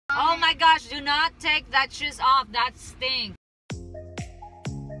Oh my gosh, do not take that shoes off. That stinks.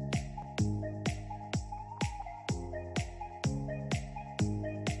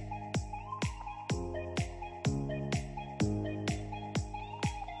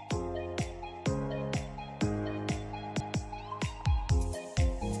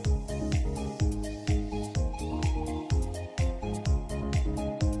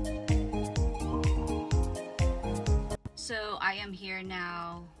 So I am here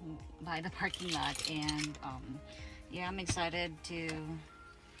now by the parking lot, and yeah, I'm excited to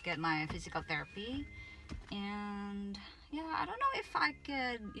get my physical therapy. And yeah, I don't know if I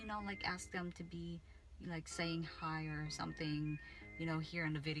could, you know, like ask them to be like saying hi or something, you know, here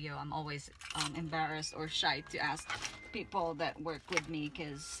in the video. I'm always embarrassed or shy to ask people that work with me,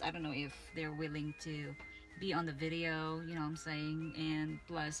 because I don't know if they're willing to be on the video, you know what I'm saying. And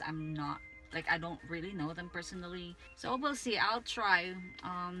plus, I'm not, like, I don't really know them personally, so we'll see. I'll try.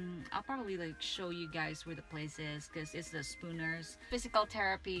 I'll probably like show you guys where the place is, because it's the Spooners physical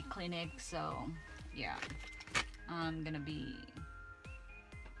therapy clinic. So yeah, I'm gonna be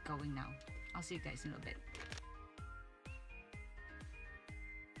going now. I'll see you guys in a bit.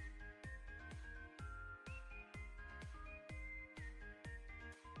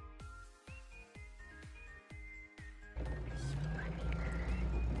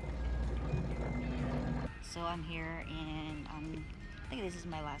 So I'm here, and I think this is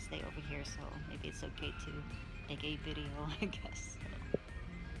my last day over here, so maybe it's okay to take a video, I guess.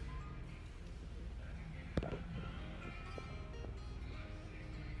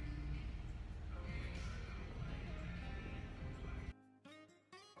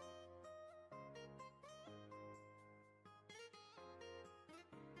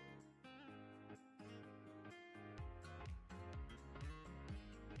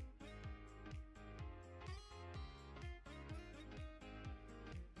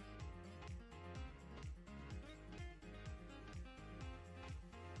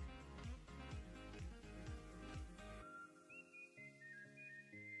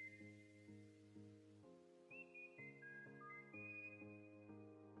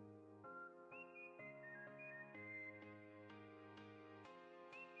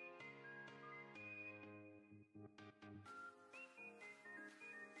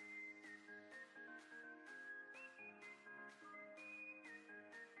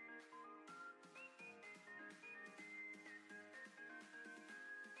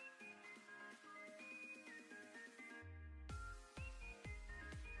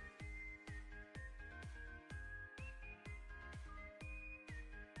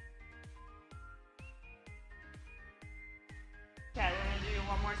 Okay, we're gonna do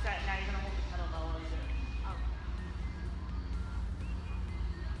one more set. Now you're gonna hold the kettlebell while you do it.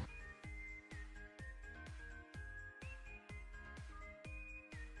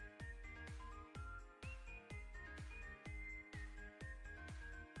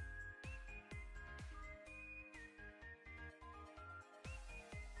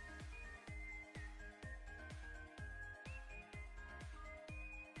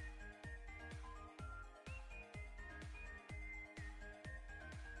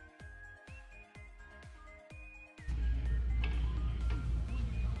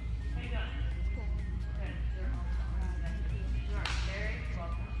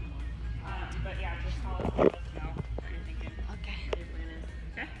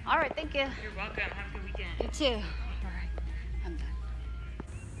 All right, thank you. You're welcome. Have a good weekend. You too. All right, I'm done.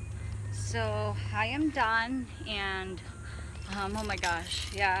 So I am done, and oh my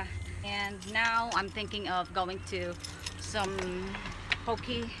gosh, yeah. And now I'm thinking of going to some what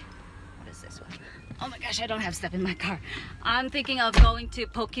is this one? Oh my gosh, I don't have stuff in my car. I'm thinking of going to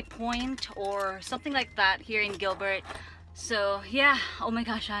Poke Point or something like that here in Gilbert. So yeah, oh my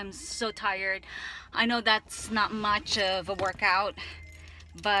gosh, I'm so tired. I know that's not much of a workout,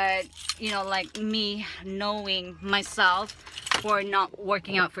 but you know, like me knowing myself for not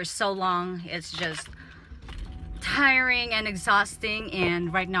working out for so long, it's just tiring and exhausting.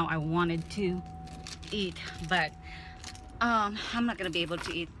 And right now I wanted to eat, but I'm not gonna be able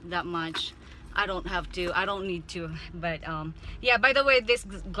to eat that much. I don't have to, I don't need to. But yeah, by the way, these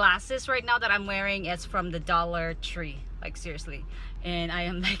glasses right now that I'm wearing is from the Dollar Tree, like seriously, and I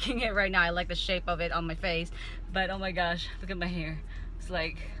am liking it right now. I like the shape of it on my face, but oh my gosh, look at my hair. It's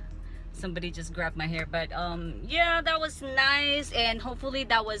like somebody just grabbed my hair. But yeah, that was nice, and hopefully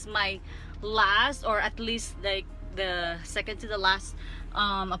that was my last, or at least like the second to the last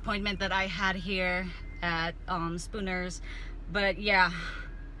appointment that I had here at Spooners. But yeah,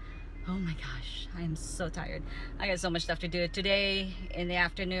 oh my gosh, I am so tired. I got so much stuff to do today in the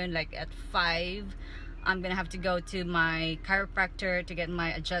afternoon, like at 5. I'm gonna have to go to my chiropractor to get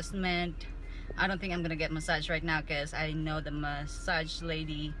my adjustment. I don't think I'm gonna get massage right now because I know the massage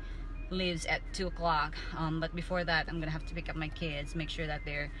lady leaves at 2 o'clock. But before that, I'm gonna have to pick up my kids, make sure that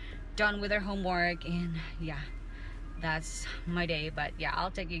they're done with their homework, and yeah, that's my day. But yeah,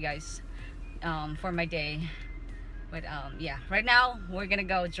 I'll take you guys for my day. But yeah, right now we're gonna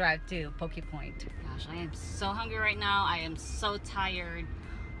go drive to Poke Point. Gosh, I am so hungry right now. I am so tired.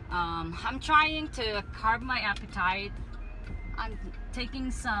 I'm trying to curb my appetite. I'm taking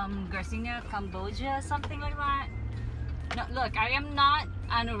some Garcinia Cambodia, something like that. No, look, I am not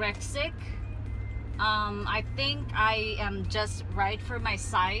anorexic. I think I am just right for my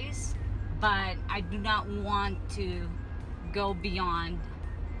size, but I do not want to go beyond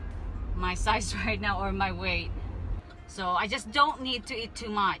my size right now or my weight. So I just don't need to eat too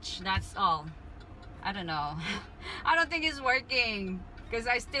much. That's all. I don't know. I don't think it's working because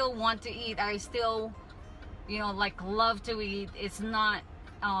I still want to eat. I still, you know, like love to eat. It's not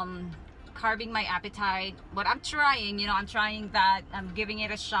curbing my appetite, but I'm trying, you know, I'm trying that. I'm giving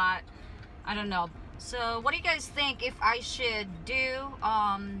it a shot. I don't know. So what do you guys think if I should do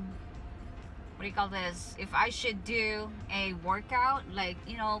what do you call this, if I should do a workout, like,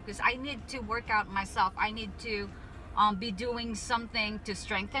 you know, because I need to work out myself. I need to be doing something to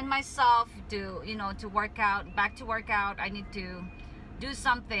strengthen myself, to, you know, to work out, back to workout. I need to do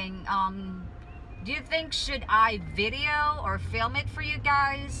something. Do you think should I video or film it for you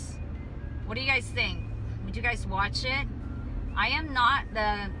guys? What do you guys think? Would you guys watch it? I am not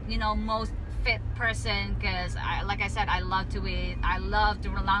the, you know, most fit person because like I said, I love to eat, I love to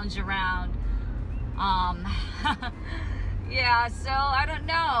lounge around. Yeah, so I don't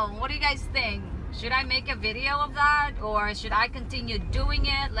know. What do you guys think? Should I make a video of that, or should I continue doing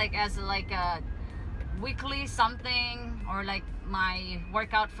it like as like a weekly something, or like my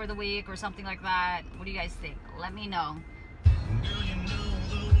workout for the week or something like that? What do you guys think? Let me know.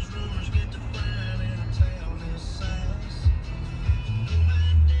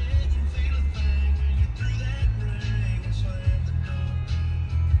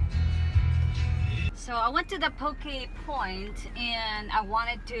 So I went to the Poke Point and I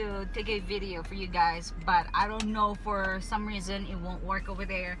wanted to take a video for you guys, but I don't know, for some reason it won't work over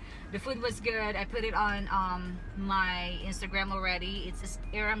there. The food was good. I put it on my Instagram already. It's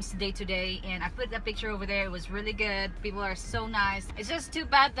Arrem's day to day, and I put a picture over there. It was really good. People are so nice. It's just too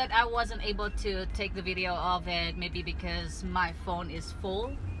bad that I wasn't able to take the video of it, maybe because my phone is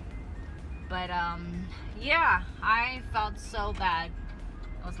full. But yeah, I felt so bad.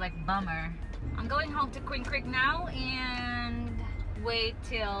 It was like bummer. I'm going home to Queen Creek now and wait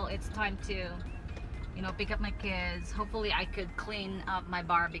till it's time to, you know, pick up my kids. Hopefully I could clean up my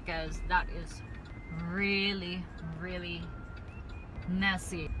bar because that is really, really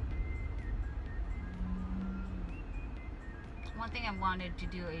messy. One thing I wanted to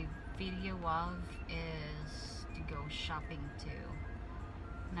do a video of is to go shopping too.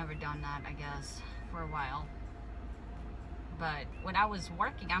 Never done that, I guess, for a while. But when I was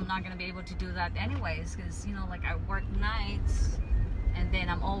working, I'm not gonna be able to do that anyways, because, you know, like I work nights and then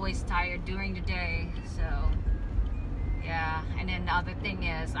I'm always tired during the day. So yeah, and then the other thing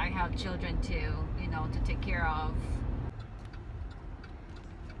is I have children too, you know, to take care of.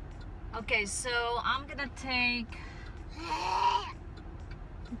 Okay, so I'm gonna take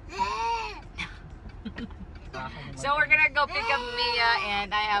so we're gonna go pick up Mia,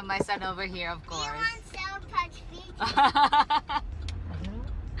 and I have my son over here, of course.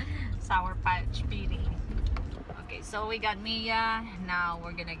 Sour Patch Beanie. Okay, so we got Mia. Now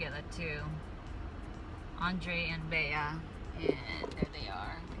we're gonna get it to Andre and Bea, and there they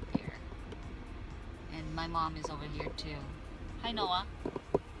are, right here. And my mom is over here too. Hi, Noah.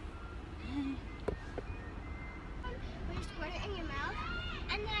 You squirt it in your mouth,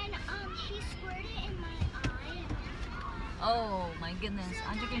 and then she squirted it in my eye. Oh my goodness.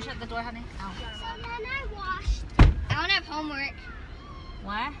 Andre, can you shut the door, honey? Ow. So then I washed. I don't have homework.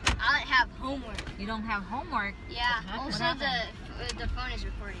 What? I don't have homework. You don't have homework? Yeah. Also, the phone is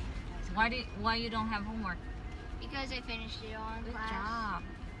recording. Why you don't have homework? Because I finished it on Good class. job.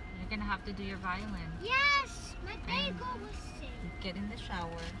 You're gonna have to do your violin. Yes, my bagel was sick. Get in the shower.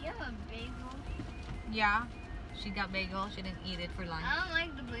 You have a bagel? Yeah. She got bagel. She didn't eat it for lunch. I don't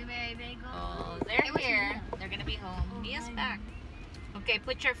like the blueberry bagel. Oh, they're here. They're gonna be home. Mia's back. Okay,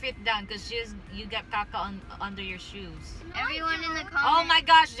 put your feet down because you got caca under your shoes. Everyone in the comments. Oh my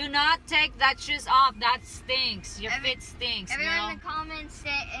gosh, do not take that shoes off. That stinks. Your feet stinks. Everyone in the comments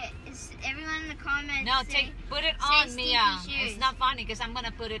say everyone in the comments. No, put it on, Mia. Shoes. It's not funny because I'm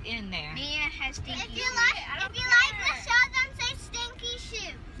gonna put it in there. Mia has stinky shoes. If you like the show, then say stinky shoes.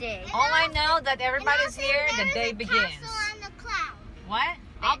 shoes. Day. All I know that everybody's here, the day begins. Castle on the cloud. What?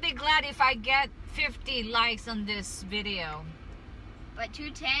 I'll be glad if I get 50 likes on this video. But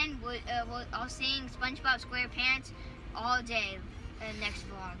 210, I'll sing SpongeBob SquarePants all day. Next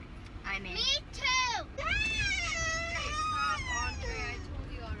vlog I'm in. Me too. Stop, Andre. I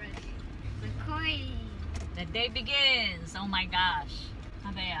told you already. Recording. The day begins. Oh my gosh.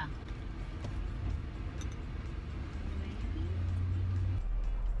 Abea.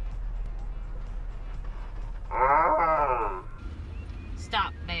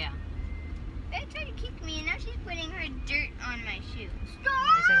 Stop, Bea. They tried to kick me and now she's putting her dirt on my shoes.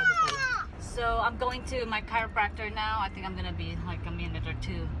 Stop. So I'm going to my chiropractor now. I think I'm gonna be like a minute or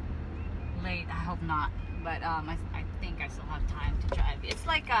two late. I hope not, but I think I still have time to drive. It's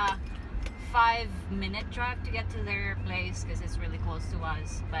like a 5-minute drive to get to their place because it's really close to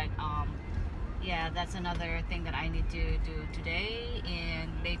us. But yeah, that's another thing that I need to do today.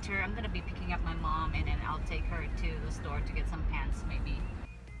 And later I'm gonna be picking up my mom and then I'll take her to the store to get some pants maybe.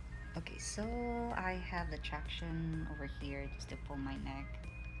 Okay, so I have the traction over here just to pull my neck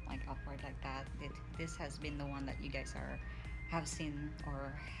like upward like that. This has been the one that you guys have seen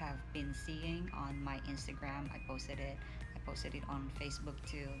or have been seeing on my Instagram. I posted it on Facebook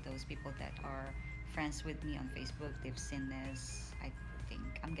too. Those people that are friends with me on Facebook, they've seen this, I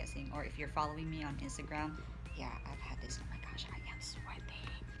think, I'm guessing. Or if you're following me on Instagram, yeah, I've had this. Oh my gosh, I am sweating.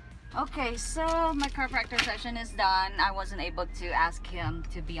 Okay, so my chiropractor session is done. I wasn't able to ask him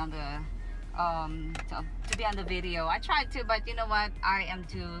to be on the to be on the video. I tried to, but you know what? I am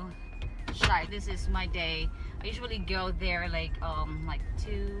too shy. This is my day. I usually go there like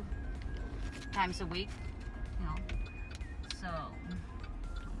 2 times a week, you know. So,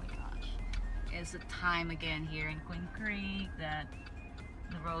 oh my gosh, it's the time again here in Queen Creek that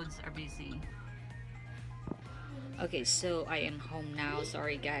the roads are busy. Okay, so I am home now.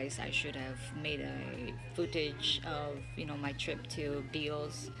 Sorry guys, I should have made a footage of, you know, my trip to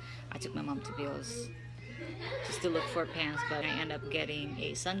Beals. I took my mom to Beals just to look for pants, but I ended up getting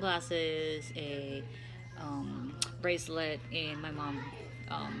a sunglasses, a bracelet, and my mom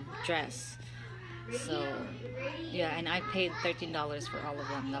dress. So yeah, and I paid $13 for all of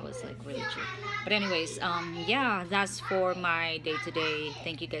them. That was like really cheap. But anyways, yeah, that's for my day today.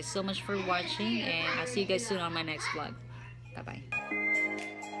 Thank you guys so much for watching, and I'll see you guys soon on my next vlog. Bye bye.